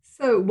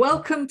So,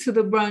 welcome to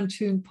the Brown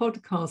Tune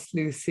podcast,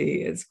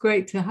 Lucy. It's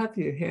great to have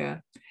you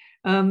here.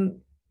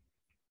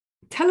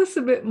 Tell us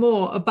a bit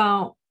more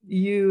about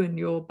you and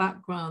your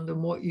background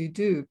and what you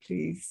do,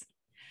 please.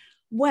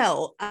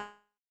 Well,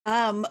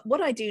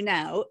 what I do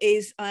now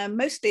is I'm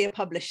mostly a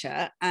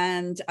publisher,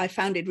 and I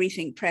founded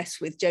Rethink Press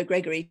with Joe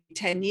Gregory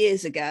 10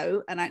 years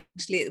ago. And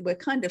actually, we're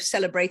kind of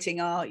celebrating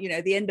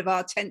the end of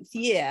our 10th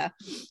year.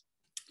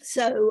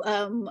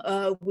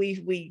 So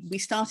we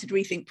started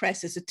Rethink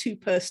Press as a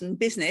two-person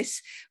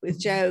business with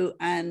Joe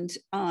and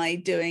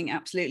I doing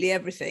absolutely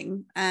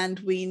everything. And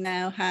we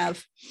now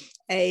have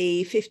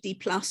a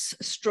 50+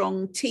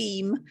 strong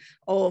team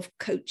of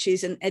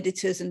coaches and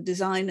editors and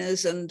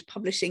designers and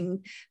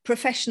publishing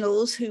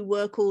professionals who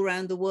work all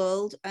around the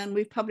world. And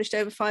we've published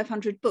over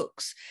 500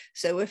 books.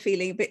 So we're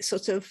feeling a bit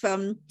sort of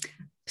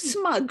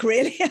smug,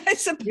 really, I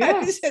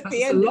suppose, at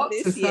the end of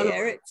this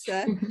year.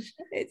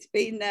 It's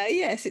been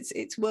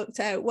it's worked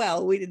out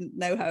well. We didn't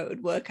know how it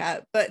would work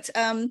out, but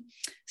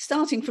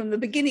starting from the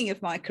beginning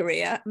of my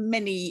career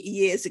many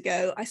years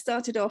ago, I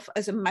started off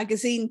as a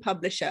magazine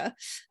publisher.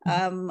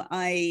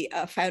 I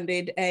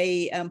founded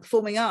a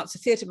performing arts, a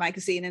theatre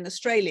magazine in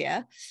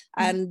Australia,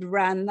 and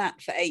ran that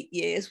for 8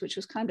 years, which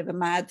was kind of a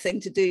mad thing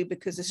to do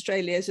because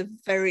Australia is a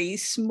very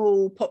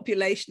small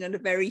population and a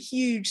very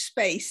huge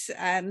space,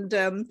 and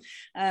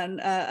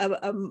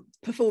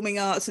performing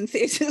arts and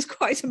theatre is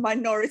quite a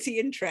minority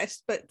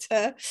interest. But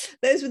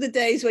those were the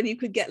days when you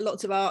could get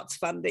lots of arts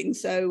funding.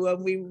 So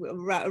we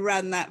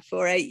ran that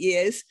for 8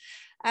 years.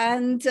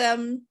 And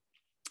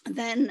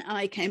then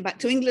I came back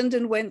to England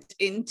and went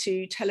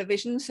into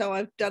television. So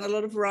I've done a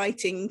lot of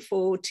writing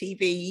for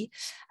TV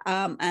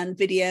and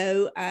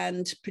video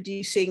and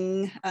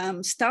producing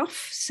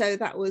stuff. So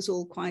that was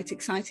all quite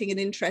exciting and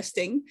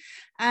interesting.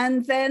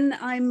 And then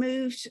I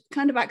moved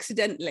kind of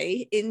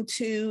accidentally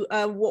into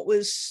what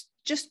was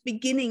just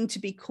beginning to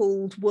be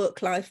called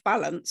work-life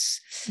balance.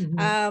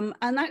 And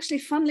actually,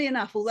 funnily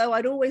enough, although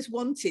I'd always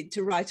wanted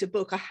to write a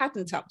book, I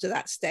hadn't up to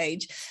that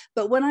stage.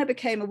 But when I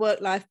became a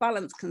work-life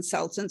balance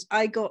consultant,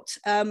 I got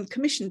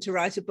commissioned to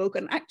write a book,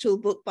 an actual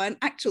book by an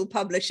actual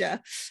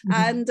publisher.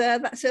 And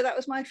so that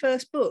was my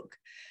first book.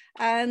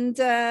 And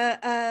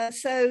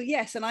so,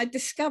 yes, and I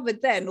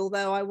discovered then,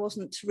 although I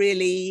wasn't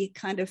really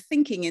kind of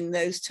thinking in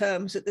those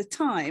terms at the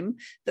time,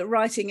 that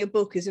writing a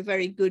book is a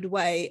very good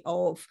way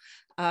of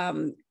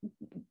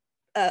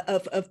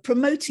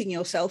promoting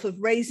yourself, of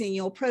raising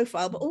your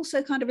profile, but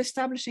also kind of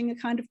establishing a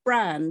kind of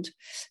brand.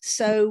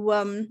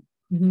 So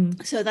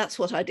so that's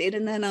what I did.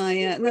 And then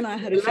I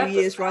had a few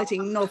years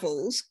writing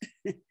novels.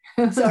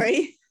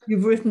 Sorry.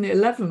 You've written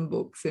 11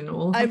 books in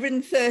all. I've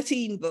written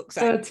 13 books,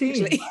 13.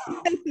 Actually.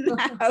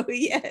 Now,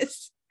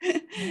 yes.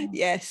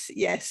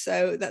 Yes.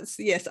 So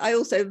yes. I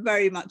also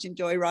very much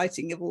enjoy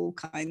writing of all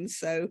kinds.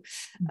 So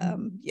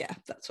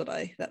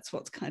that's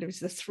what's kind of is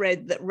the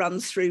thread that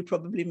runs through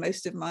probably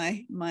most of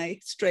my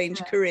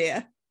strange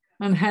career.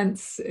 And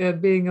hence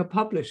being a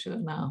publisher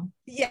now.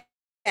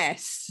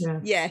 Yes,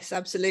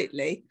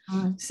 absolutely.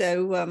 Right.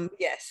 So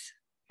yes.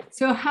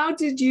 So how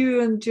did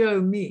you and Joe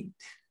meet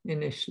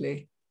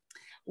initially?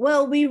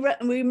 Well, we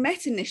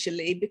met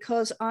initially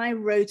because I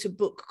wrote a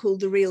book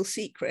called The Real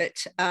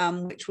Secret,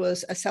 which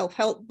was a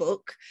self-help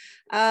book,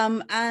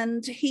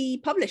 and he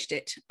published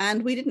it,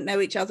 and we didn't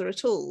know each other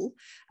at all.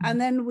 And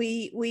then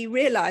we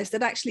realised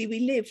that actually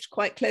we lived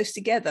quite close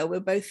together. We're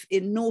both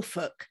in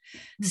Norfolk,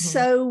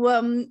 so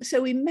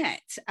we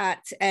met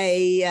at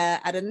a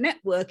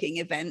networking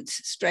event,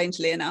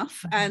 strangely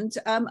enough, and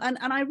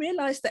I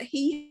realised that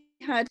he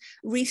had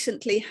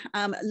recently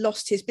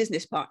lost his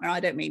business partner. I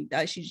don't mean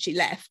she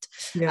left.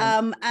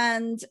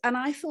 And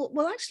I thought,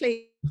 well,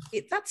 actually,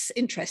 that's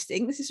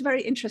interesting. This is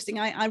very interesting.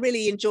 I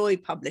really enjoy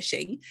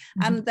publishing.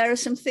 And there are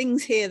some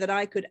things here that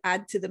I could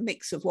add to the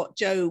mix of what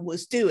Joe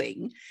was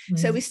doing.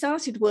 So we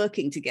started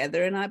working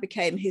together, and I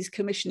became his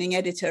commissioning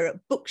editor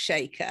at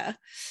Bookshaker.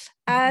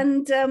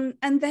 And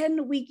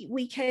then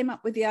we came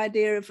up with the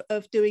idea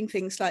of doing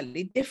things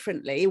slightly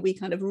differently. We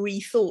kind of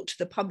rethought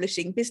the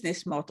publishing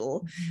business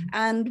model,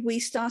 and we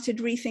started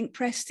Rethink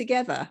Press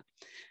together.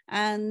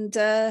 And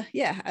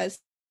as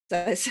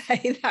I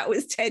say, that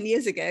was 10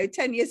 years ago.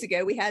 10 years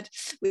ago, we had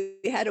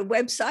a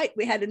website,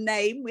 we had a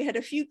name, we had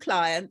a few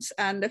clients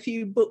and a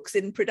few books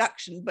in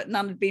production, but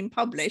none had been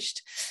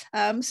published.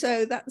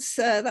 So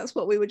that's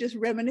what we were just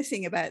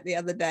reminiscing about the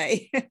other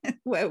day,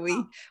 where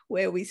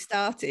we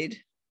started.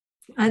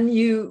 And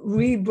you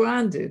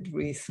rebranded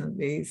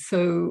recently.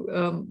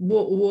 So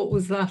what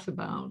was that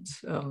about?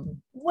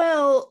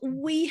 Well,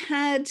 we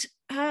had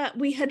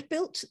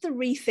built the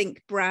Rethink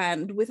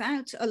brand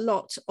without a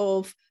lot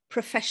of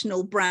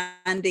professional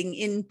branding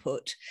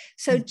input.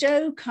 So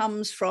Joe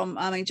comes from,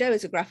 Joe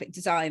is a graphic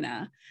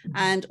designer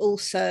and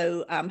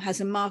also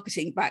has a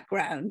marketing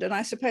background. And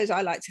I suppose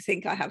I like to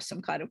think I have some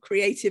kind of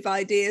creative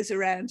ideas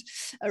around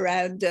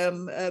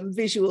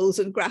visuals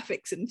and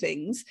graphics and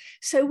things.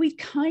 So we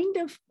kind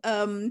of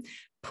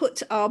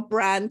put our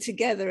brand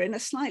together in a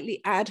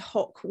slightly ad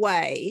hoc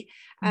way.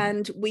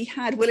 And we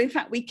had, well, in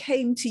fact, we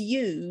came to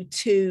you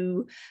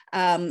to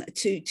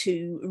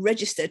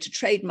register, to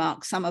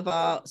trademark some of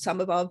our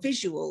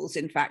visuals,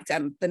 in fact,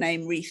 and the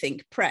name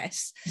Rethink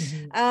Press.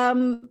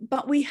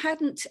 But we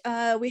hadn't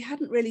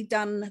really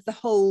done the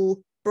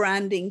whole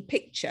branding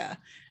picture.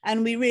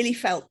 And we really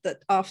felt that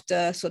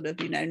after sort of,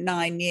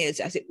 9 years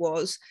as it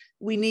was,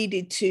 we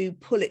needed to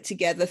pull it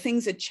together.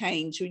 Things had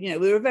changed. We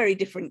were a very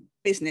different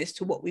business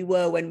to what we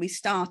were when we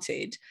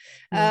started.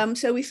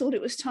 So we thought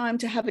it was time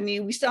to have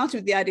we started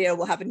with the idea,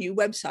 we'll have a new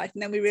website.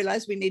 And then we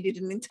realized we needed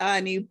an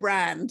entire new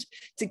brand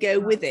to go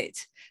with it.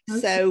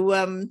 Okay.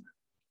 So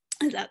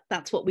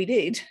that's what we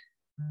did.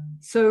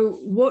 So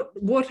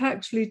what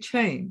actually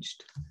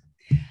changed?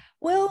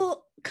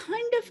 Well,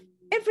 kind of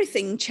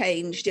everything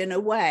changed in a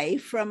way,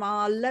 from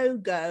our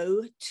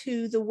logo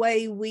to the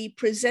way we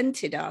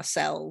presented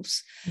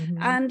ourselves.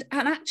 And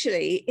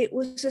actually it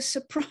was a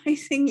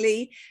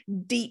surprisingly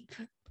deep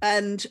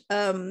and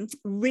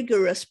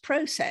rigorous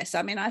process.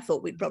 I mean, I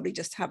thought we'd probably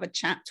just have a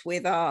chat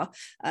with our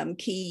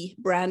key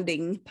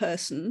branding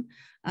person,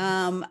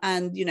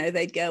 and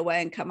they'd go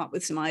away and come up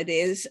with some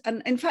ideas.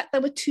 And in fact, there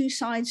were two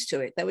sides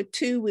to it.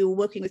 We were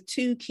working with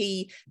two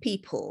key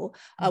people.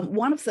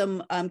 One of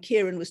them,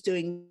 Kieran, was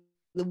doing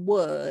the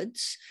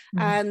words,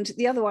 and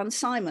the other one,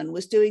 Simon,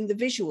 was doing the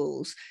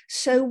visuals.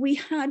 So we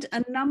had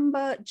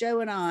Joe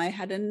and I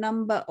had a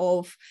number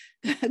of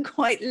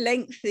quite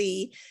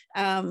lengthy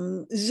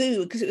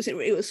Zoom, because it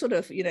was sort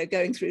of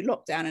going through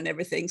lockdown and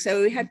everything,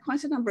 so we had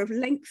quite a number of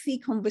lengthy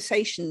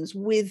conversations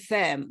with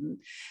them,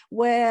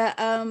 where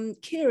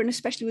Kieran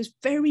especially was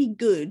very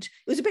good.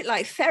 It was a bit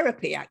like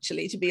therapy,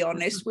 actually, to be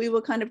honest. We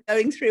were kind of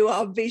going through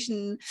our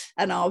vision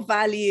and our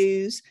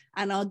values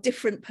and our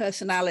different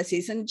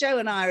personalities, and Joe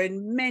and I are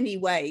in many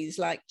ways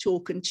like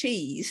chalk and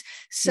cheese.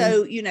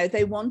 So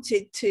they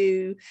wanted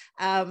to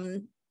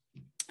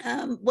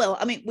well,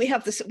 I mean, we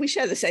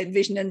share the same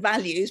vision and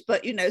values,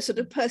 but sort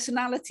of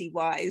personality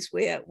wise,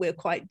 we're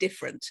quite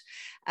different,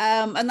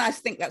 and I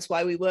think that's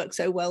why we work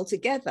so well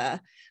together.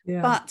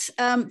 But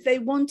they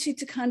wanted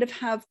to kind of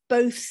have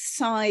both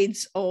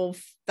sides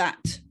of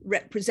that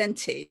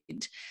represented.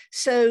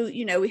 So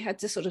we had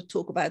to sort of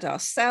talk about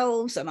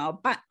ourselves and our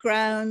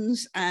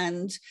backgrounds,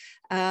 and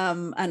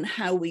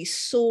how we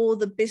saw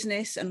the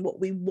business and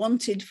what we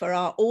wanted for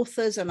our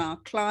authors and our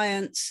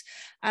clients,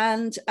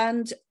 and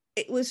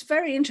it was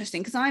very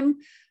interesting, because I'm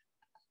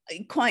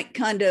quite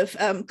kind of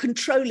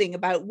controlling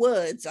about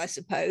words, I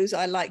suppose.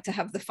 I like to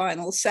have the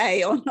final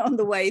say on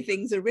the way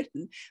things are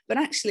written. But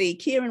actually,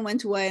 Kieran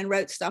went away and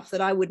wrote stuff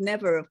that I would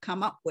never have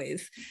come up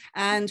with.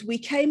 And we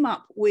came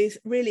up with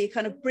really a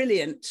kind of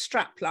brilliant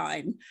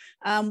strapline,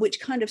 which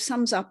kind of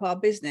sums up our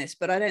business.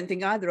 But I don't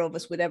think either of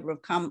us would ever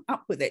have come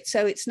up with it.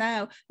 So it's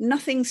now,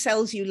 nothing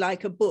sells you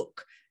like a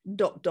book, ...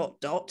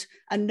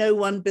 and no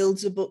one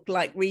builds a book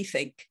like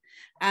Rethink.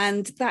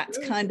 And that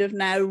kind of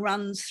now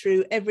runs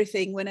through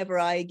everything whenever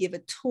I give a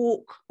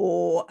talk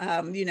or,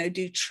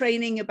 do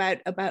training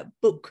about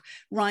book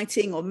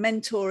writing or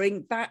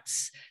mentoring.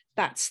 That's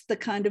the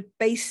kind of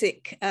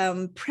basic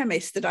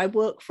premise that I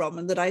work from,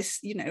 and that I,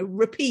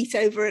 repeat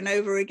over and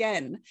over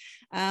again.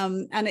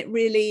 And it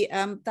really,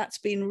 that's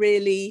been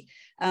really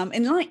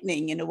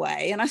enlightening in a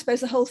way. And I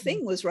suppose the whole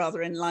thing was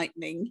rather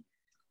enlightening.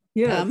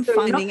 So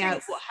finding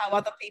out how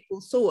other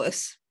people saw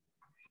us.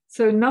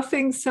 So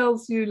nothing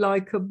sells you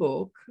like a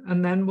book,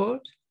 and then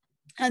what?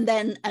 And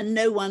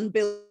no one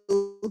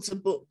builds a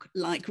book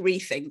like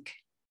Rethink.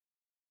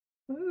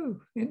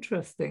 Oh,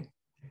 interesting.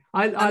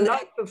 I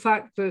like the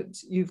fact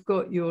that you've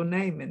got your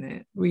name in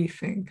it,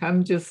 Rethink.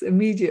 I'm just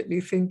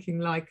immediately thinking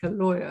like a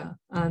lawyer,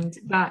 and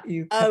that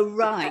you can, oh,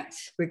 right,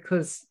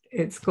 because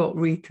it's got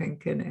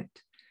Rethink in it.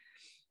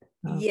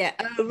 Yeah.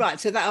 Oh, right.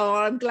 So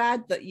I'm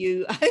glad that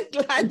you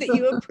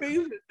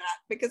approve of that,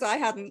 because I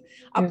hadn't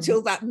up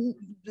till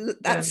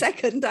that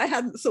second. I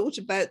hadn't thought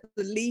about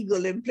the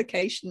legal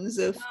implications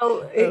of.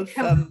 Well,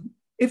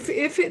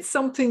 if it's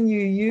something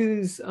you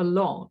use a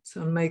lot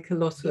and make a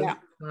lot of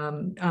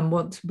and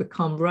want to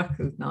become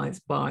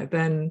recognized by,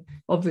 then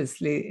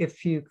obviously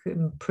if you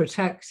can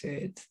protect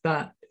it,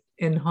 that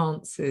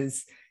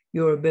enhances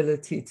your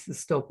ability to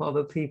stop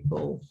other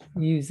people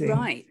using.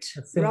 Right.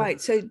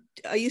 So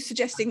are you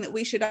suggesting that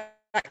we should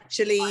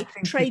actually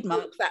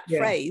trademark that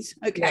phrase?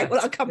 Okay,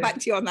 well, I'll come back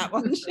to you on that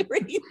one,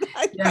 Shireen.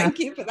 Thank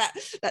you for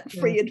that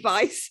free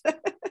advice.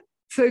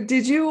 So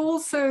did you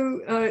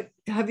also,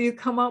 have you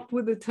come up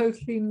with a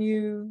totally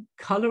new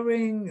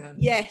colouring?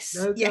 Yes,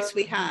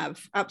 we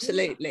have,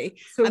 absolutely.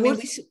 So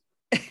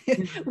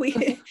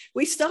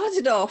we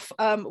started off,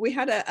 we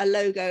had a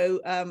logo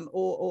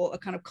or a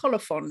kind of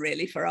colophon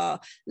really for our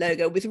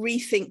logo, with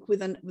Rethink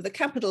with a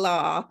capital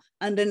R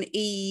and an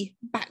E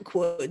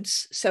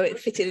backwards, so it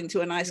fitted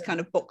into a nice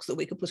kind of box that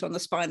we could put on the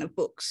spine of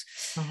books.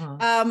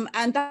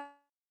 And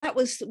that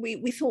was,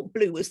 we thought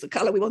blue was the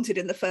color we wanted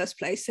in the first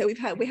place, so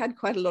we had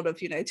quite a lot of,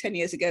 10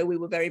 years ago we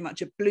were very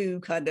much a blue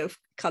kind of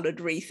colored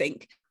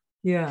Rethink.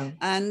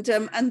 And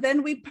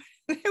then we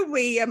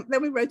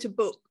Then we wrote a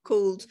book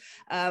called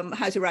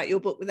How to Write Your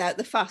Book Without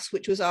the Fuss,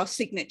 which was our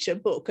signature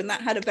book, and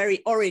that had a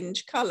very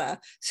orange colour.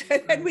 So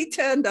then we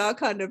turned our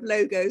kind of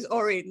logos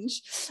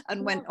orange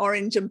and went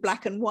orange and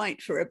black and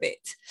white for a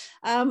bit.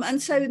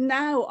 And so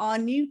now our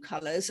new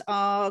colours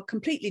are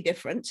completely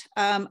different.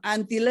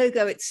 And the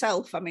logo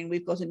itself, I mean,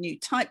 we've got a new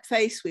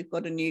typeface, we've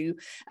got a new,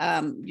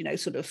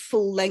 sort of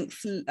full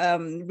length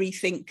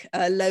Rethink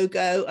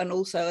logo, and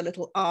also a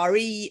little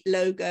RE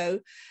logo.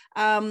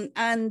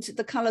 And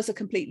the colours are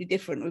completely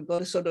different. We've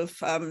got a sort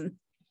of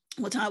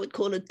what I would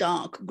call a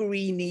dark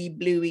greeny,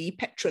 bluey,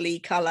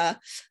 petrol-y colour,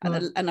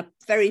 and a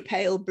very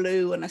pale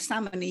blue, and a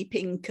salmony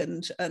pink,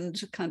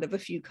 and kind of a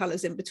few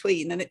colours in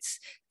between. And it's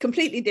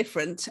completely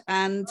different.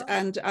 And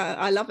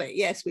I love it.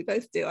 Yes, we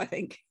both do, I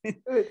think.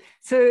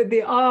 So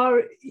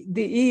the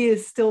E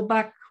is still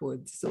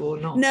backwards, or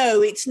not?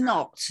 No, it's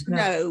not.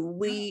 No,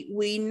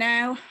 we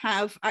now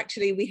have,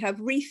 actually, we have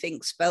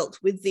Rethink spelt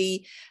with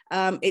the,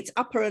 it's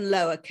upper and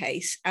lower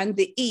case, and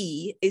the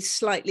E is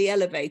slightly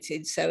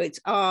elevated. So it's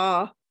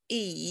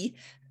R-E,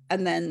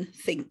 and then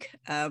think,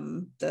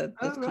 the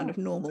kind of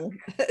normal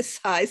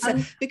size,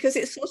 because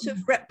it sort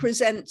of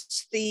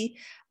represents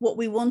what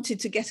we wanted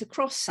to get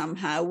across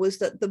somehow, was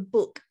that the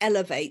book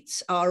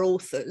elevates our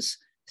authors.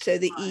 So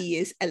the E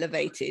is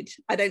elevated.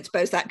 I don't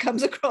suppose that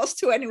comes across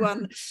to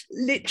anyone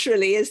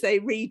literally as they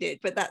read it,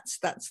 but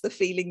that's the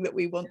feeling that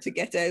we want to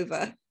get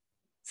over.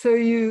 So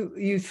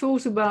you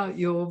thought about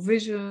your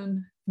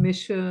vision,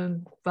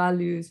 mission,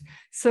 values.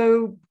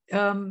 So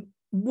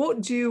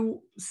what do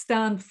you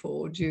stand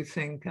for, do you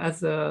think,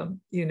 as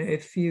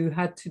if you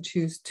had to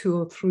choose 2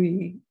 or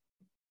 3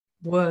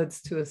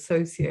 words to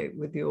associate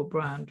with your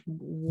brand,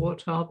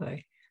 what are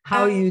they?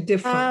 How are you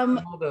different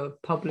from other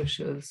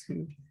publishers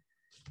who...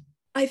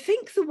 I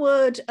think the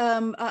word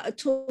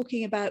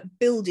talking about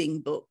building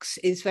books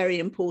is very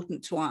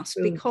important to us,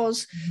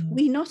 because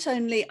we not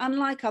only,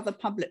 unlike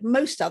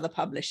most other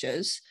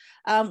publishers,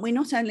 we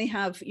not only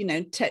have,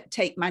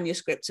 take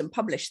manuscripts and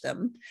publish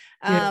them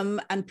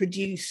and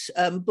produce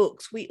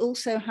books, we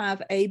also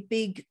have a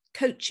big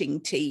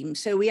coaching team.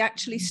 So we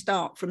actually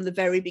start from the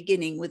very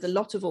beginning with a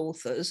lot of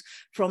authors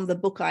from the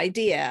book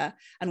idea,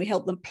 and we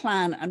help them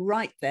plan and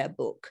write their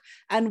book.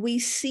 And we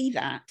see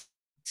that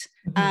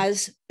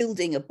as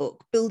building a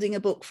book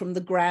from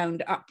the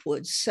ground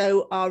upwards.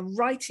 So our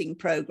writing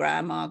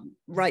program, our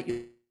Write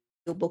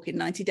Your Book in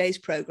 90 Days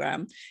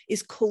program,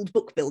 is called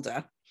Book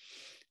Builder.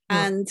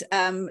 And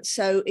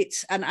so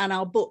it's and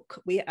our book,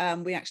 we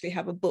actually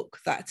have a book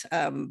that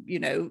has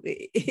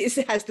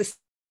the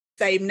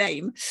same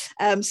name.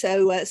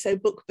 So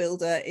Book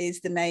Builder is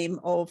the name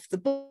of the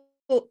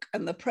book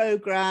and the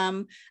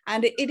program,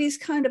 and it is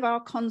kind of our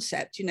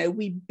concept.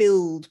 We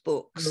build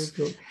books.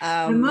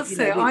 I must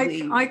say,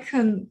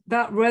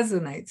 that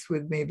resonates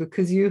with me,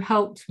 because you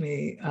helped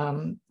me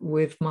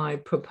with my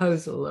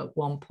proposal at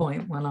one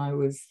point when I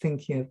was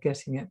thinking of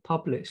getting it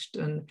published,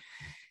 and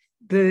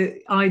the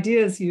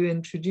ideas you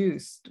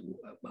introduced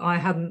I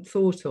hadn't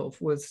thought of,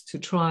 was to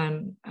try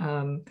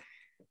and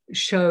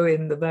show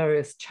in the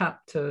various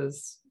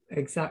chapters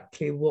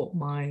exactly what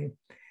my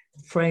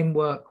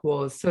framework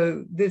was.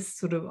 So this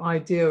sort of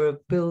idea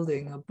of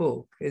building a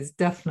book is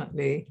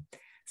definitely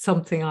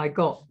something I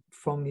got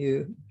from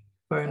you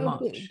very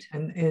much,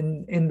 and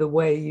in the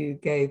way you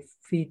gave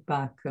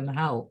feedback and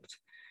helped.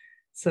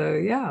 So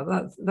yeah,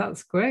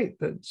 that's great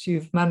that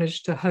you've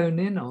managed to hone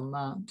in on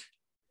that.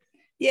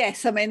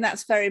 Yes, I mean,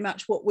 that's very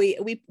much what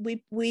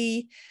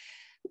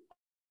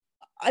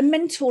I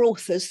mentor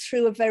authors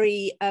through a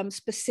very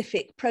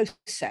specific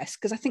process,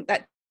 because I think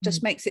that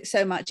just makes it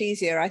so much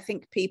easier. I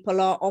think people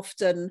are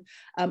often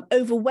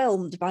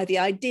overwhelmed by the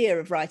idea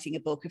of writing a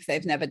book if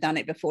they've never done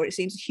it before. It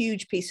seems a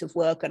huge piece of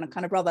work and a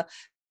kind of rather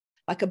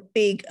like a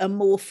big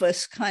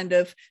amorphous kind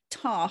of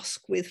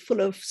task with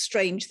full of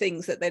strange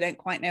things that they don't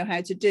quite know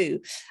how to do.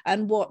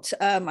 And what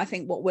I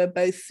think what we're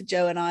both,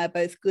 Joe and I, are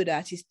both good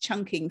at is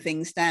chunking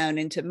things down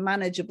into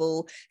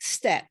manageable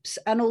steps,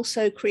 and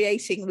also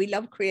we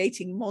love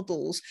creating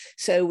models.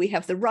 So we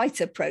have the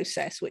writer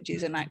process, which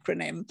is an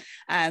acronym,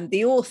 and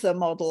the author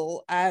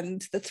model,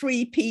 and the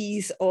 3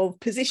 Ps of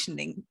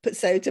positioning.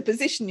 So to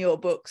position your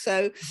book.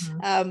 So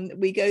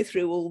we go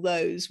through all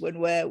those when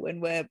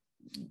we're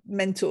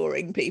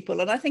mentoring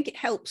people, and I think it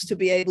helps to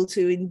be able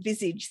to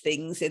envisage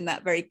things in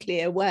that very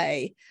clear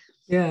way.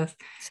 Yes.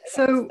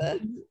 So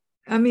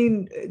I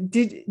mean,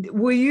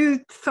 were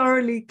you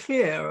thoroughly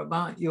clear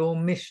about your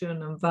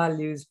mission and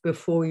values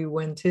before you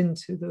went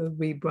into the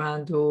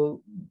rebrand,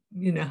 or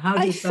how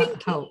did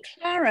that help?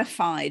 It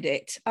clarified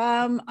it.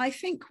 I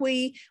think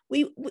we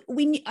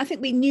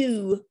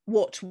knew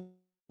what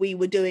we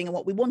were doing and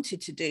what we wanted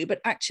to do,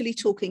 but actually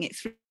talking it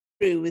through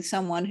with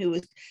someone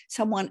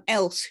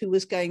else who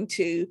was going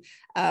to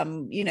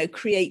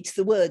create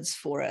the words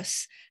for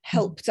us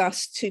helped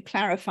us to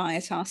clarify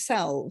it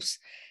ourselves.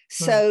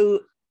 So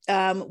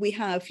we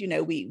have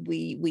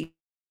we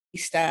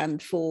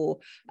stand for,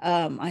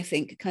 I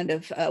think,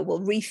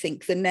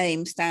 Rethink, the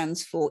name,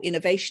 stands for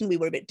innovation. We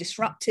were a bit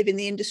disruptive in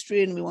the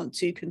industry, and we want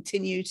to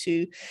continue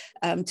to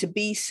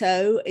be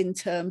so in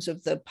terms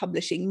of the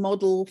publishing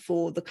model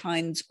for the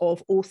kinds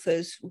of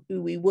authors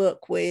who we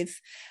work with.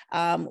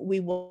 We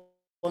want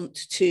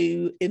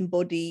to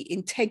embody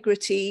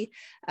integrity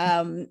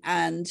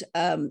and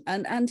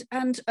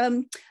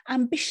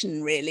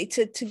ambition, really,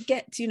 to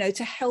get,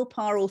 to help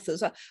our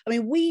authors. I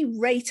mean, we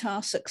rate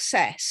our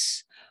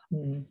success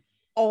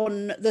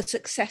on the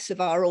success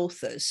of our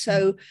authors.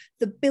 So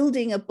the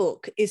building a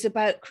book is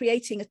about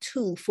creating a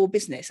tool for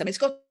business. I mean, it's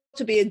got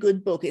to be a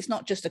good book. It's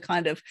not just a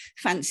kind of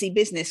fancy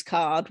business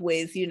card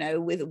with,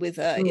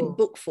 in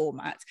book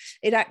format.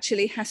 It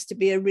actually has to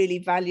be a really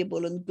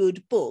valuable and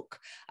good book,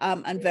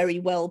 and very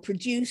well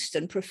produced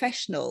and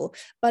professional.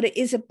 But it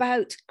is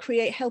about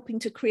helping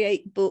to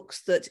create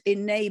books that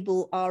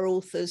enable our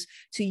authors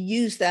to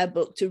use their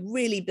book to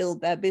really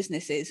build their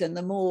businesses. And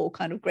the more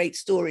kind of great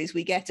stories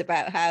we get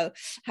about how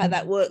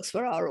that works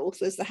for our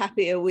authors, the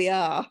happier we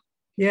are.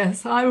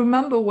 Yes, I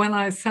remember when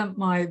I sent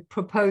my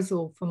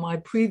proposal for my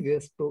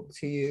previous book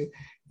to you,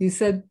 you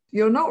said,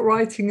 "You're not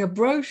writing a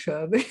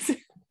brochure."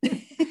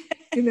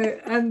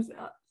 And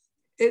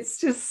it's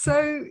just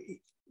so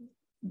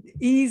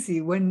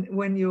easy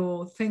when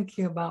you're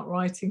thinking about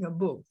writing a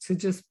book to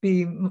just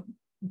be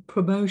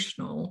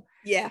promotional,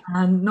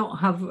 and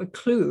not have a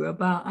clue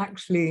about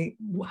actually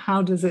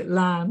how does it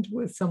land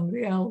with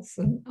somebody else.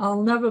 And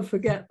I'll never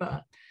forget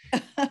that.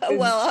 Good.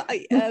 Well,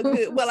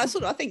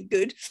 I think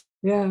good.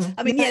 Yeah,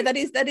 I mean,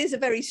 that is a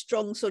very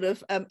strong sort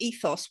of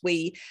ethos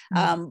we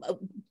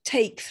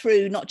take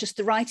through not just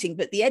the writing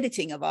but the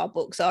editing of our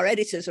books. Our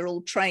editors are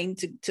all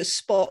trained to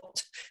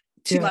spot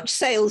too much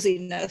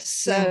salesiness.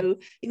 So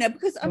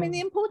because I mean,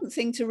 the important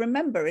thing to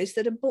remember is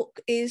that a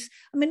book is,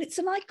 I mean, it's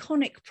an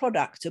iconic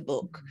product, a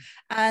book,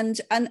 and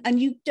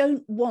you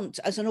don't want,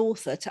 as an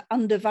author, to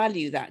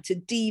undervalue that, to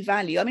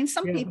devalue. I mean,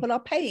 some people are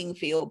paying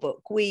for your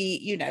book.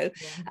 We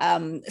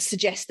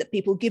suggest that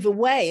people give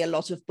away a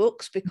lot of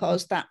books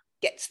because that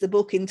gets the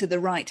book into the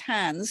right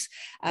hands,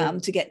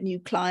 to get new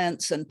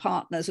clients and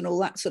partners and all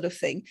that sort of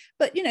thing.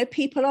 But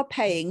people are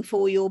paying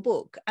for your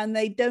book, and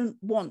they don't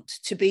want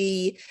to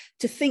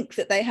think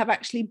that they have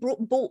actually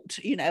bought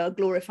a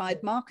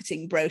glorified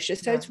marketing brochure.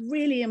 So it's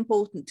really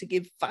important to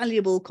give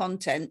valuable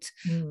content,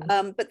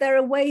 but there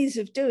are ways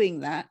of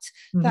doing that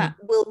that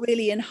will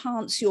really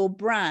enhance your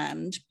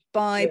brand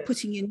by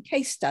putting in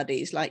case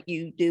studies like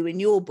you do in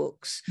your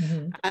books,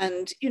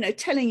 and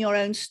telling your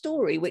own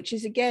story, which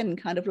is again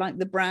kind of like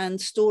the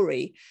brand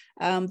story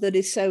that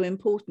is so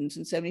important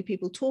and so many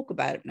people talk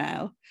about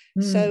now.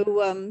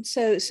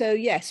 So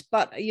yes,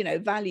 but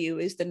value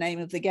is the name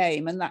of the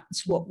game, and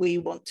that's what we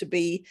want to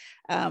be.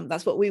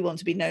 That's what we want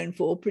to be known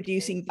for: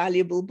 producing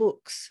valuable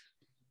books.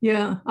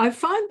 Yeah, I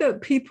find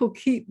that people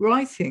keep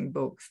writing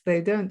books.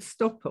 They don't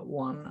stop at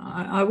one.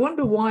 I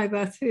wonder why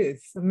that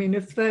is. I mean,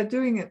 if they're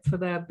doing it for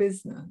their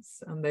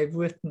business and they've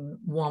written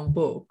one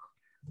book,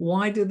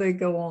 why do they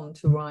go on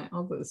to write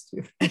others?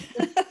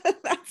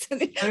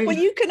 Well,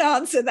 you can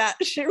answer that,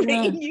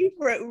 Shireen. You've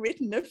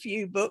written a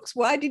few books.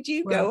 Why did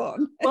you go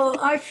on? Well,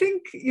 I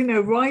think,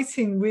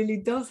 writing really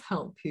does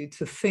help you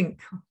to think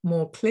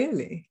more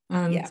clearly.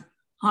 And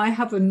I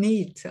have a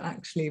need to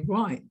actually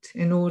write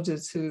in order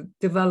to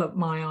develop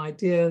my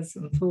ideas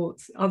and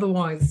thoughts.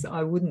 Otherwise,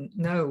 I wouldn't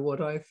know what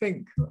I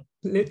think.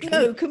 Literally.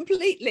 No,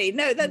 completely.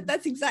 No,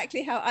 that's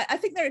exactly how I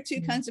think there are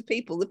two kinds of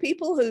people. The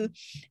people who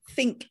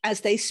think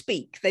as they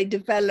speak, they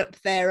develop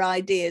their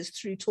ideas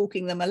through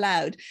talking them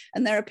aloud.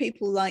 And there are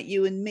people like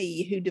you and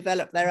me who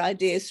develop their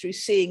ideas through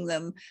seeing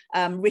them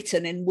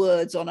written in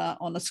words on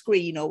a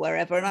screen or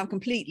wherever. And I'm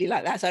completely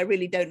like that. I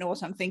really don't know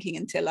what I'm thinking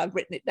until I've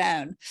written it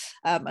down.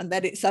 And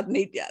then it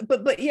suddenly,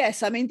 but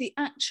yes, I mean, the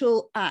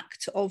actual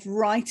act of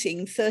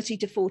writing 30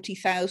 to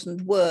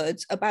 40,000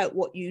 words about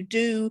what you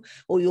do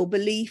or your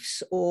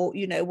beliefs or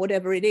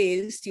whatever it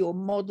is, your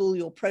model,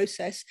 your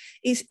process,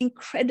 is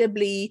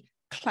incredibly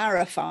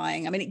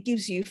clarifying. I mean, it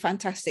gives you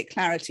fantastic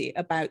clarity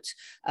about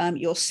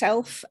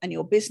yourself and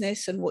your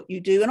business and what you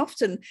do. And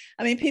often,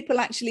 I mean, people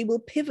actually will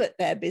pivot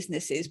their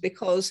businesses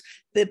because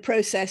the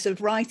process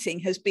of writing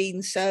has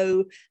been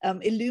so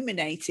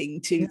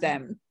illuminating to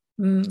them.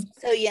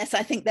 So yes,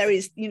 I think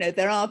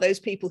there are those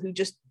people who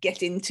just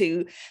get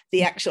into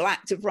the actual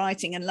act of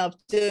writing and love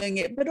doing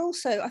it. But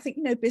also, I think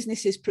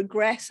businesses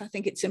progress. I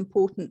think it's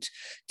important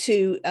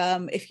to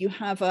if you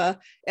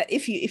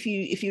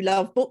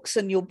love books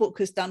and your book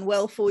has done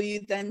well for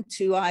you, then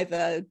to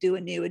either do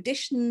a new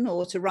edition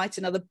or to write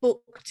another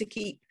book to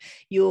keep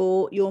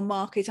your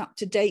market up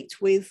to date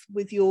with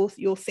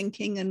your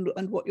thinking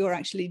and what you're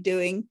actually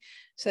doing.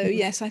 So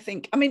yes, I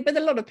think, I mean, but a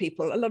lot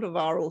of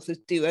our authors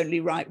do only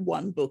write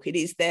one book. It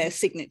is their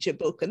signature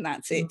book and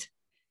that's it.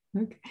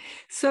 Okay.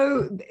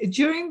 So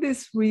during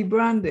this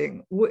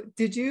rebranding,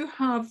 did you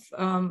have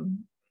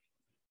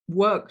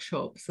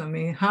workshops? I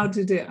mean, how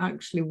did it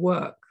actually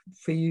work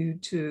for you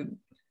to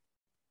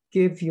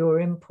give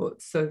your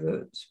input so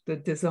that the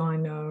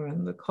designer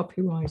and the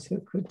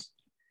copywriter could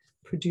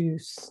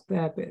produce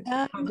their bit?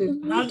 How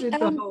did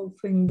the whole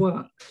thing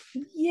work?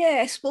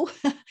 Yes, well,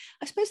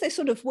 I suppose they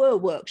sort of were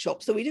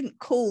workshops, so we didn't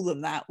call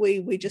them that.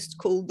 We just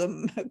called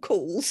them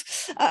calls.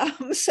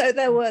 So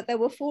there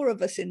were 4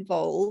 of us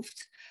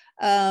involved.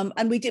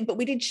 And we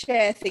did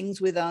share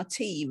things with our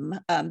team.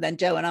 Then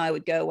Joe and I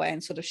would go away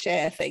and sort of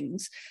share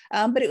things.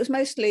 But it was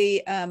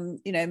mostly,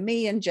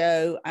 me and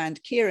Joe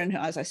and Kieran, who,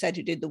 as I said,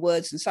 who did the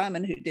words, and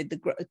Simon, who did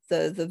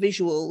the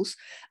visuals.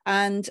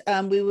 And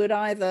we would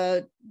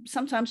either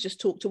sometimes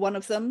just talk to one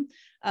of them.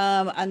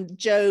 And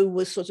Joe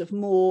was sort of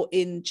more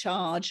in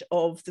charge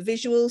of the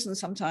visuals, and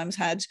sometimes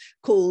had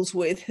calls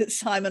with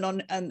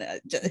Simon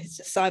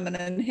Simon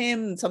and him.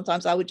 And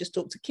sometimes I would just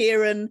talk to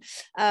Kieran.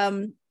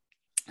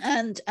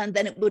 And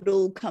then it would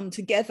all come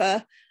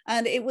together,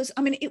 and it was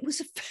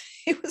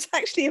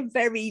actually a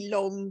very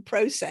long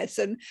process,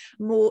 and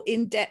more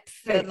in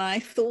depth than I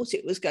thought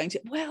it was going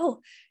to.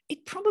 Well,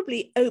 it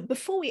probably,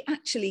 before we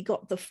actually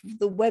got the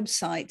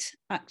website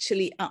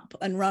actually up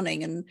and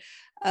running, and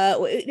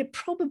it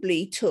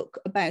probably took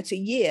about a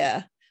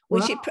year,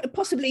 which it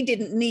possibly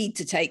didn't need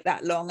to take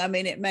that long. I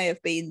mean, it may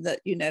have been that,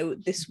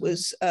 this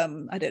was,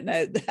 I don't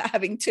know,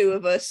 having 2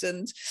 of us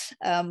and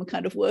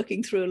kind of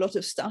working through a lot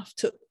of stuff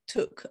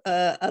took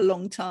a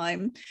long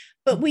time.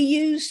 But we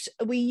used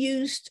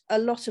a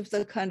lot of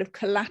the kind of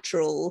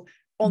collateral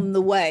on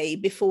the way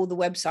before the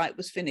website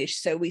was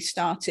finished. So we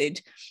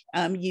started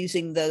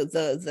using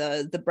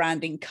the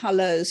branding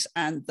colors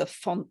and the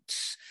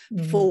fonts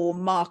for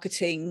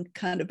marketing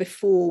kind of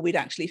before we'd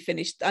actually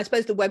finished. I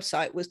suppose the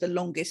website was the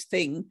longest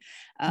thing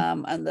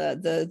and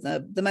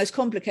the most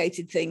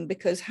complicated thing,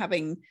 because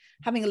having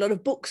a lot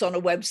of books on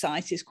a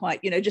website is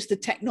quite, just the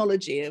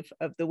technology of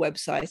the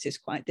website is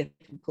quite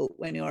difficult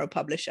when you're a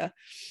publisher.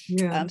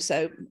 Yeah.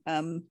 So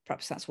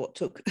perhaps that's what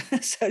took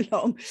so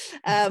long.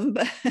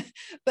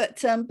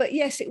 But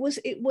yes, it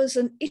was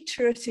an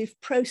iterative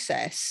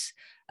process.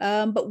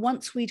 But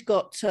once we'd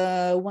got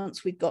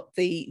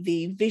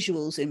the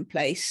visuals in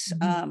place,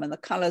 and the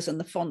colors and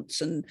the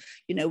fonts, and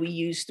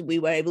we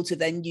were able to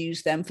then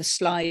use them for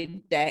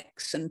slide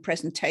decks and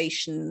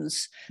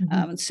presentations,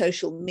 and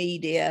social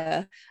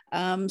media.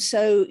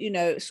 So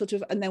sort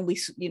of, and then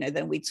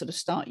we'd sort of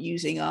start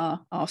using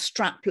our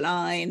strap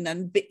line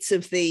and bits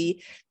of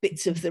the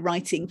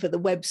writing for the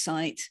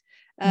website.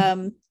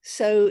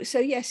 So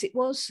yes, it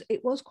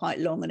was quite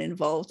long and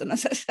involved, and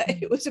as I say,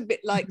 it was a bit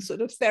like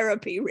sort of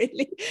therapy,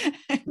 really.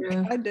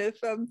 Yeah. Kind of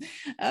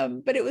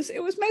but it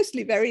was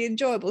mostly very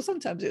enjoyable.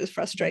 Sometimes it was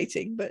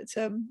frustrating, but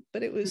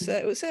it was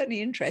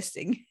certainly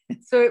interesting.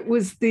 So it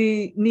was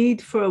the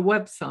need for a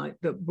website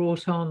that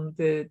brought on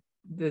the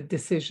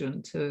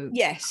decision to.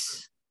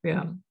 Yes.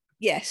 Yeah.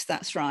 Yes,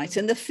 that's right.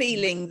 And the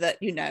feeling that,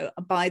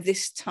 by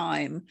this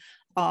time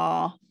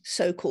our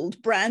so-called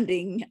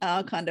branding,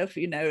 our kind of,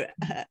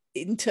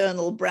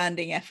 internal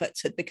branding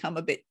efforts had become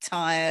a bit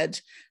tired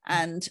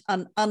and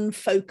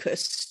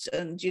unfocused.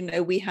 And,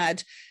 we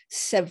had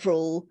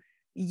several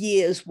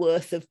years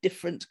worth of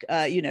different,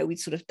 we'd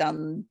sort of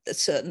done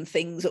certain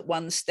things at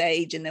one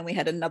stage, and then we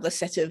had another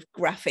set of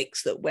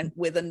graphics that went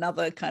with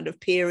another kind of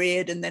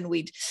period, and then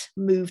we'd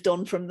moved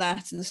on from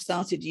that and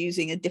started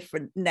using a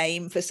different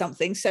name for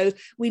something. So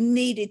we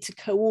needed to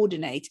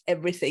coordinate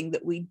everything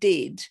that we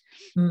did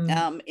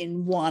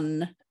in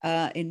one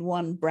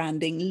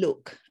branding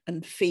look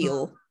and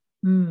feel.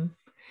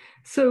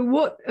 So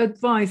what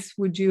advice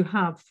would you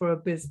have for a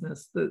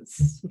business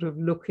that's sort of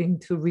looking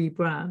to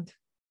rebrand?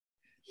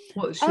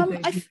 What should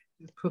they do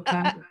to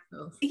prepare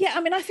themselves? Yeah,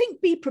 I mean, I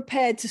think be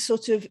prepared to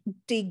sort of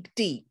dig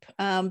deep,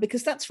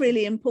 because that's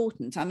really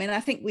important. I mean, I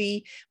think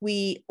we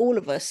all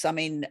of us, I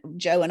mean,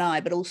 Joe and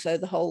I, but also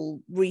the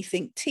whole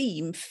Rethink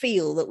team,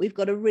 feel that we've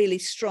got a really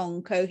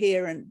strong,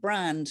 coherent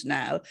brand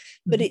now.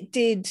 But it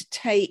did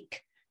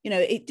take,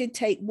 it did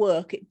take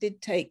work, it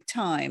did take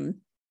time.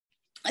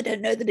 I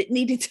don't know that it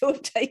needed to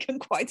have taken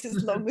quite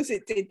as long as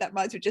it did. That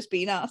might have just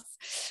been us.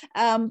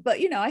 But,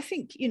 I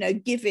think,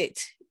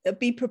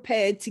 be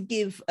prepared to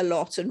give a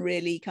lot and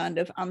really kind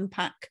of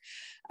unpack,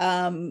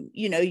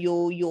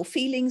 your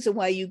feelings and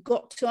where you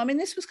got to. I mean,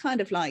 this was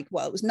kind of like,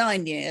 well, it was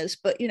 9 years,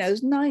 but, it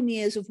was 9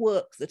 years of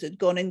work that had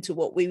gone into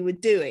what we were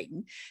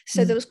doing.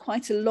 So there was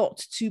quite a lot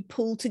to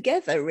pull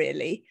together,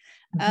 really.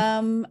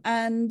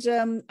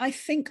 I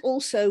think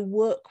also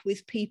work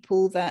with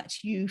people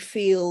that you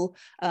feel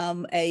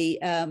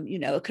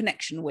a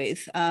connection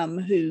with,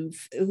 who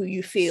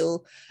you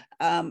feel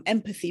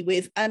empathy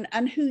with,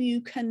 and who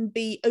you can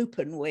be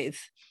open with.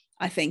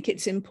 I think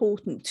it's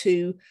important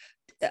to,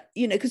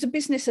 because a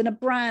business and a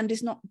brand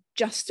is not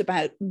just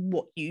about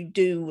what you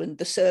do and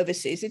the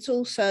services. It's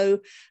also,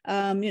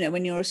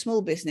 when you're a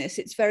small business,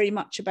 it's very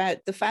much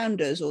about the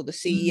founders or the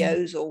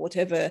CEOs or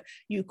whatever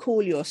you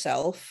call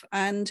yourself.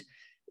 And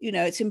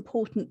it's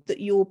important that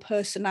your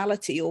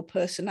personality or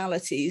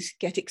personalities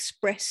get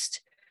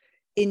expressed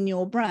in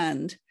your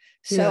brand.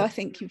 So I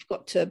think you've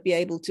got to be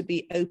able to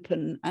be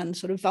open and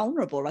sort of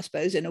vulnerable, I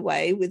suppose, in a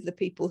way, with the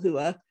people who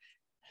are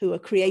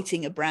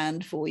creating a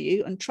brand for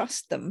you, and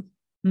trust them.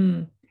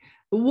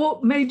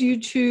 What made you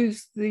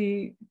choose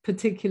the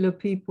particular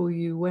people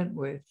you went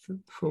with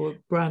for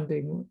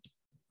branding?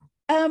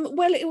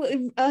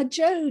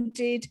 Joe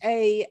did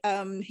he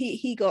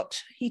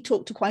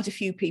talked to quite a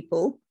few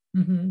people.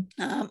 Mm-hmm.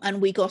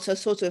 And we got a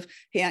sort of,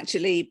 he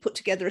actually put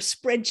together a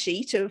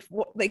spreadsheet of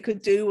what they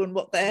could do and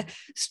what their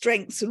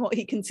strengths and what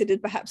he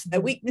considered perhaps their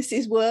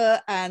weaknesses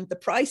were, and the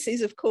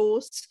prices, of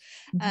course.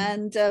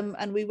 Mm-hmm.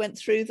 And we went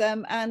through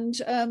them, and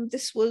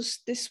this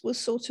was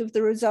sort of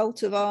the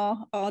result of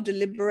our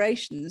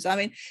deliberations. I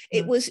mean,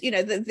 it was,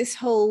 this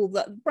whole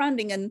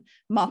branding and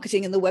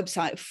marketing and the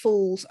website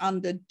falls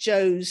under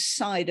Joe's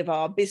side of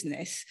our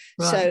business.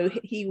 Right. So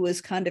he was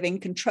kind of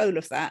in control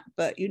of that,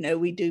 but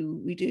we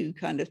do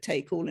kind of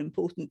take all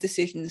important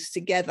decisions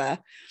together.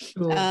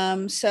 Sure.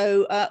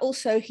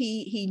 Also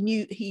he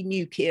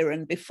knew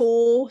Kieran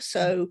before,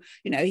 so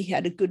he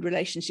had a good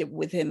relationship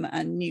with him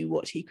and knew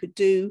what he could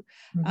do.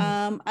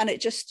 Mm-hmm. And it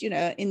just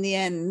in the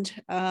end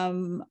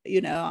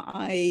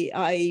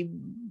I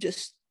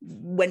just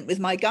went with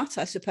my gut,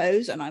 I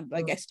suppose, and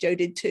I guess Joe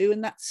did too,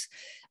 and that's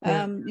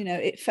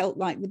it felt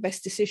like the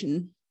best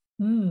decision.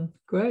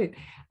 Great.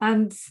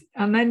 And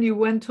then you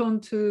went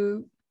on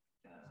to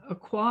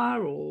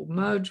acquire or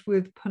merge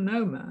with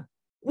Panoma.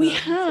 We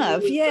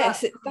have,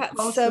 yes.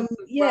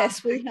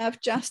 Yes, we have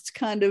just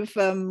kind of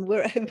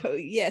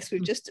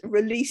we've just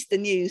released the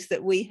news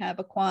that we have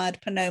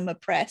acquired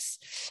Panoma Press.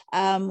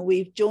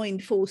 We've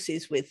joined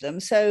forces with them.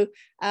 So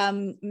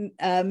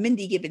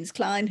Mindy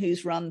Gibbons-Klein,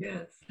 who's run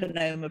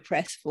Panoma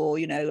Press for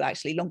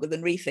actually longer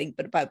than Rethink,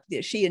 but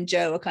she and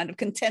Joe are kind of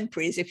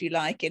contemporaries, if you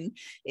like, in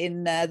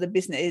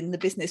the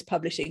business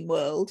publishing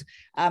world,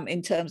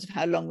 in terms of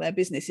how long their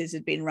businesses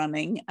had been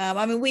running.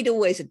 I mean, we'd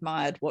always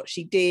admired what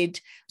she did.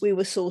 We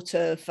were sort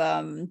of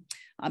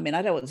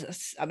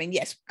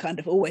yes, kind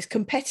of always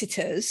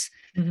competitors,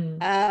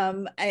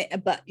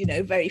 but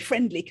very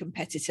friendly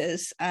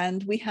competitors,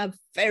 and we have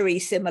very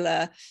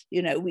similar,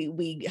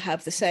 we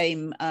have the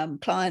same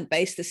client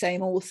base, the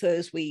same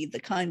authors, the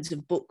kinds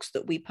of books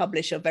that we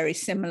publish are very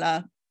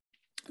similar,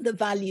 the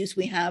values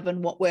we have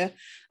and what we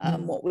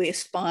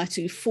aspire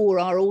to for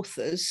our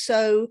authors.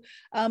 So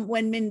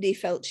when Mindy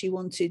felt she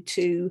wanted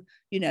to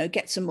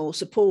get some more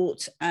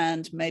support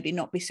and maybe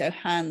not be so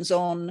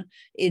hands-on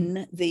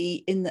in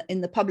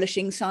the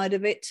publishing side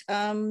of it,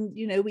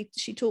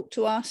 she talked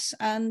to us,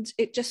 and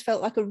it just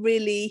felt like a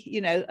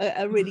really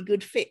a really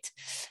good fit.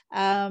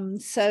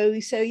 So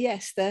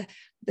yes, the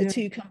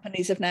two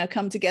companies have now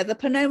come together.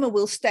 Panoma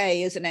will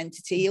stay as an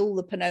entity, all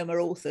the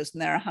Panoma authors,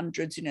 and there are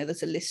hundreds,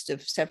 there's a list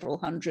of several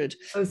hundred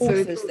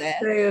authors there.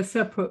 Stay a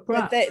separate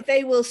brand.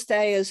 They will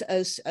stay as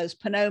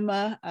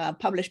Panoma,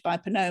 published by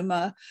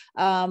Panoma,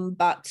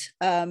 but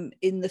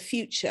in the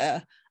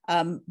future,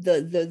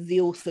 the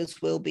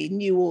authors will be,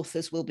 new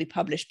authors will be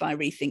published by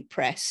Rethink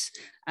Press,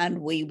 and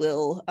we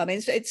will,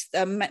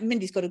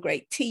 Mindy's got a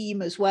great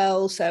team as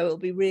well, so it'll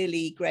be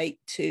really great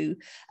to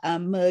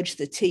merge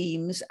the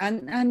teams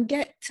and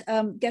get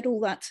all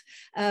that,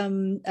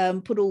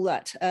 put all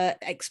that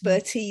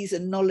expertise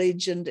and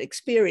knowledge and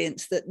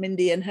experience that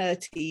Mindy and her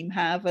team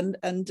have, and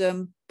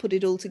put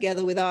it all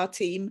together with our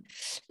team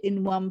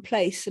in one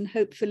place, and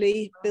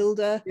hopefully build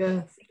a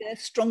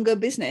stronger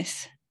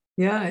business.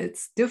 Yeah,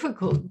 it's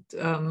difficult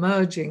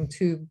merging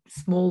two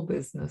small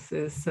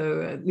businesses.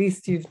 So at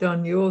least you've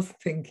done your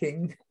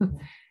thinking.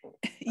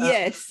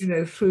 Yes.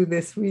 Through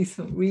this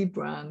recent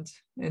rebrand,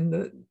 and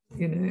that,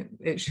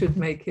 it should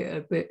make it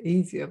a bit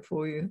easier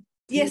for you.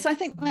 Yes, I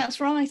think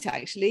that's right,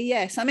 actually.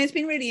 Yes. I mean, it's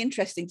been really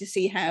interesting to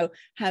see how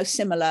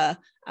similar,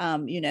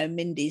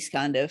 Mindy's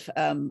kind of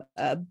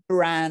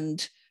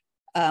brand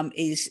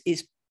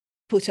is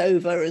put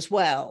over as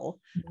well.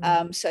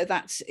 So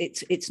that's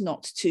it's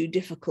not too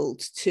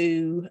difficult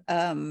to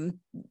kind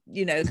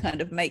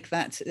of make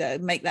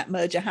that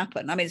merger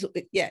happen. I mean,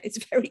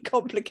 it's very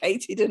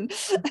complicated and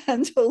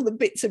all the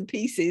bits and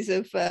pieces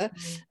of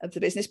the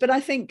business, but I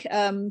think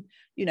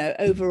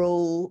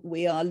overall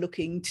we are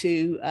looking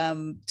to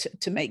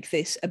make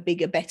this a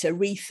bigger, better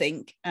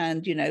Rethink,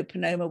 and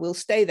Panoma will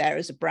stay there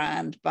as a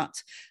brand, but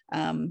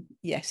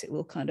yes, it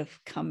will kind of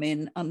come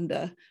in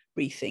under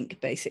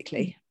Rethink,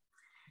 basically.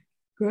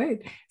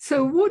 Great.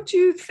 So what do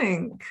you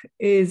think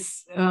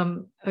is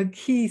a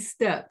key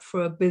step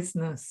for a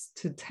business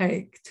to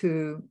take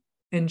to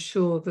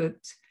ensure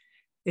that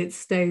it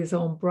stays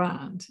on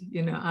brand,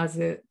 as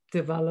it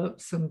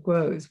develops and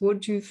grows? What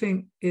do you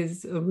think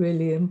is a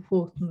really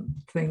important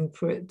thing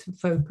for it to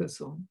focus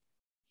on?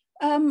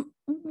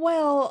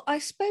 Well, I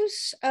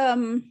suppose,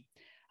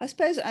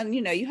 and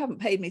you haven't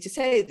paid me to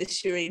say this,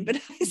 Shireen, but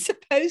I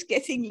suppose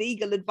getting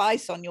legal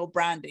advice on your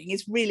branding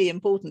is really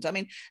important. I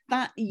mean,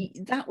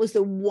 that was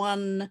the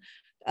one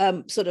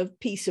sort of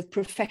piece of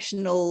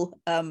professional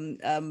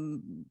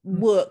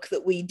work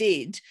that we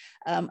did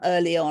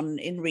early on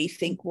in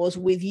Rethink was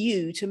with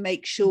you to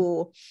make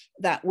sure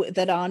that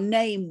that our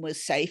name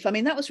was safe. I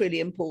mean, that was really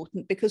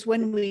important, because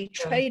when we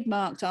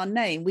trademarked our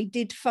name, we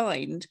did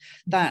find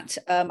that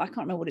I can't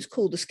remember what it's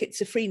called, the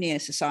Schizophrenia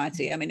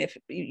Society. I mean, if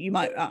you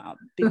might,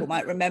 people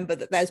might remember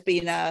that there's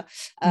been a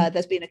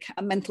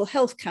mental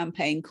health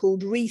campaign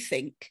called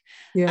Rethink,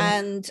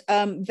 and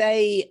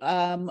they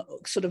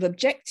sort of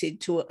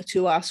objected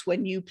to us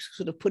when you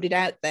sort of put it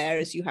out there,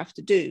 as you have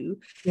to do.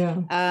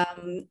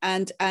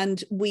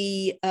 And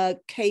we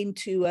came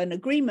to an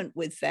agreement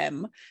with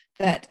them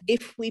that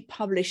if we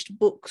published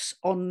books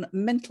on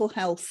mental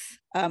health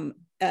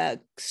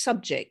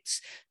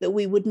subjects, that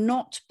we would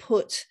not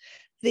put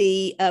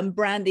the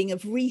branding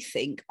of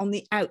Rethink on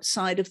the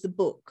outside of the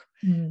book.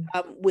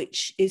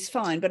 Which is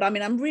fine. But I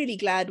mean, I'm really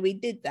glad we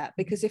did that,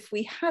 because if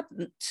we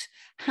hadn't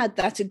had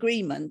that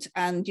agreement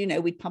and, you know,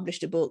 we'd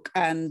published a book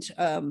and,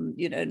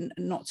 you know,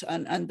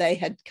 and they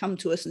had come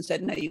to us and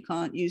said, no, you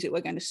can't use it, we're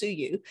going to sue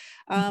you.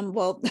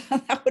 Well,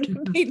 that would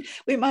have been,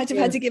 we might have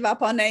had to give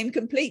up our name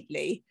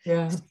completely.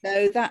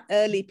 So that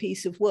early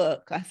piece of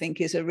work, I think,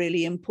 is a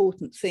really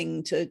important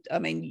thing to, I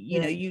mean, you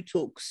know, you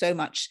talk so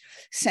much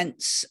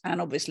sense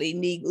and obviously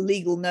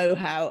legal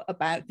know-how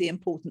about the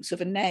importance of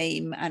a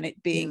name and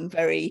it being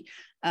very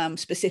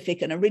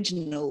specific and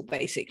original,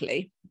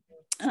 basically.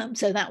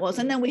 So that was,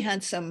 and then we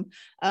had some,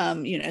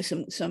 you know,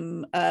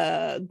 some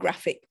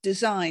graphic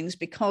designs,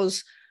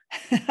 because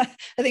I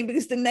think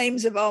because the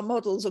names of our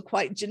models are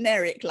quite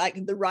generic,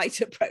 like the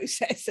writer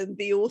process and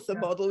the author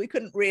model, we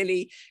couldn't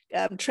really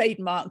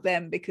trademark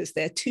them because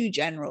they're too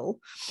general.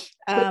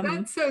 But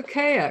that's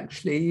okay,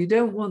 actually. You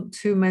don't want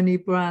too many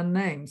brand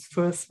names.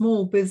 For a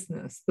small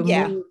business, the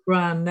more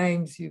brand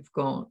names you've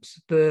got,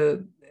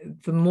 the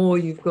more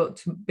you've got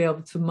to be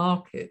able to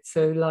market.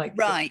 So like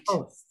the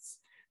costs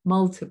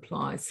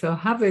multiply. So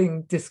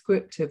having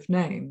descriptive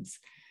names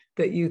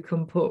that you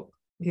can put,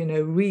 you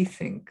know,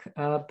 Rethink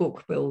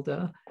Book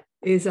Builder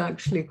is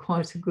actually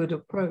quite a good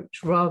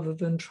approach, rather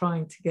than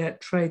trying to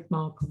get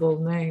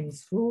trademarkable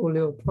names for all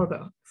your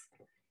products.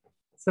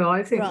 So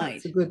I think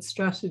that's a good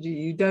strategy.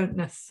 You don't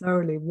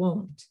necessarily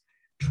want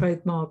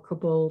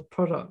trademarkable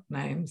product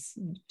names,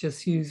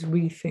 just use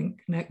Rethink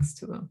next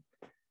to them.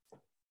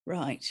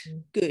 Right,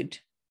 good.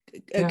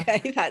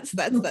 Okay, that's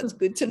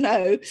good to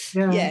know.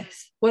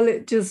 Yes. Well,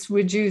 it just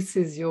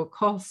reduces your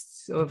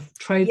costs of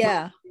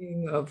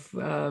trademarking, of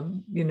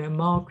you know,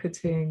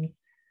 marketing,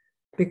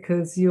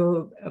 because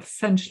you're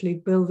essentially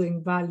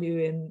building value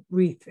in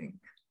Rethink.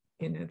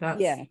 You know,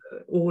 that's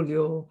all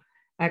your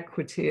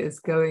equity is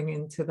going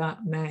into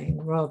that name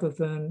rather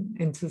than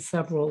into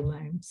several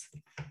names.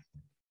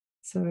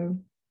 So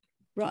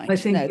I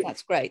think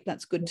that's great.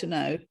 That's good to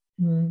know.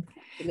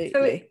 Absolutely.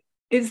 So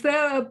is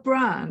there a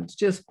brand,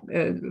 just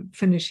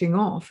finishing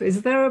off,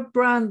 is there a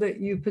brand that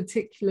you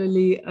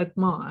particularly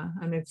admire?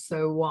 And if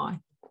so, why?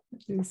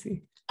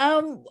 Lucy?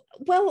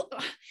 Well,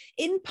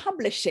 in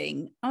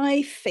publishing,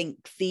 I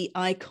think the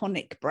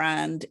iconic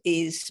brand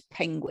is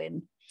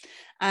Penguin.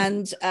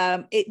 And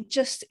it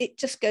just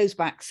goes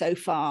back so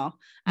far.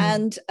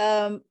 And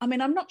I mean,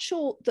 I'm not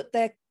sure that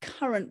their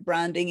current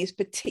branding is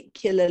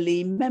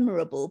particularly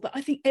memorable, but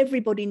I think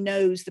everybody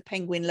knows the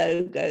penguin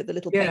logo, the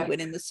little penguin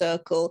in the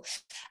circle.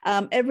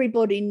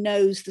 Everybody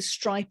knows the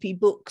stripy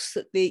books,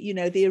 that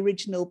the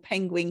original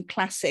Penguin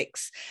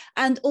classics.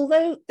 And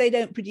although they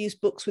don't produce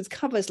books with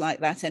covers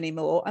like that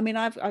anymore, I mean,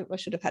 I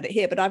should have had it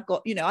here, but I've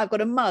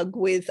got a mug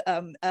with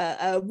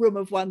a Room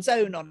of One's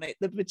Own on it,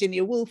 the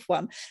Virginia Woolf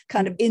one,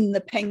 kind of in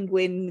the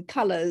penguin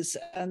colors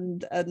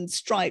and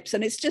stripes,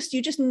 and it's just,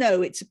 you just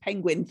know it's a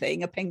penguin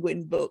thing, a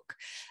penguin book.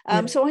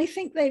 So I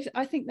think they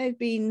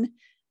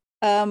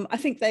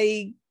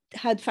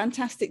had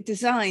fantastic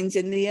designs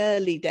in the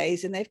early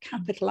days, and they've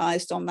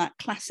capitalized on that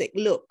classic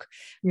look.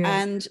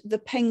 And the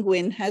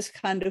penguin has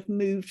kind of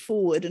moved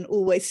forward and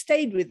always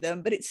stayed with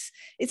them, but it's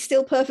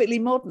still perfectly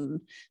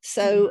modern,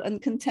 so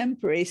and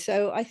contemporary.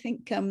 So I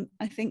think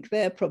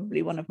they're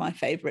probably one of my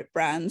favorite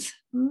brands.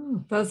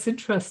 That's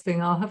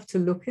interesting. I'll have to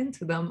look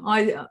into them.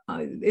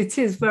 It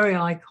is very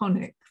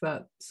iconic,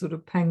 that sort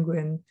of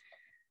penguin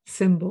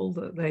symbol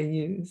that they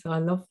use. I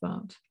love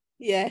that.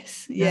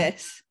 Yes.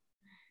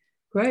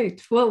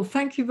 Great. Well,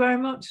 thank you very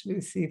much,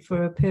 Lucy,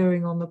 for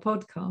appearing on the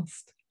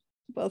podcast.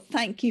 Well,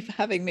 thank you for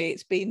having me.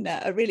 It's been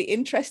a really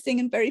interesting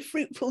and very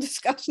fruitful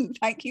discussion.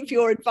 Thank you for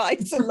your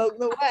advice along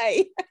the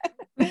way.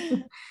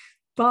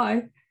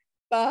 Bye.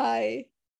 Bye.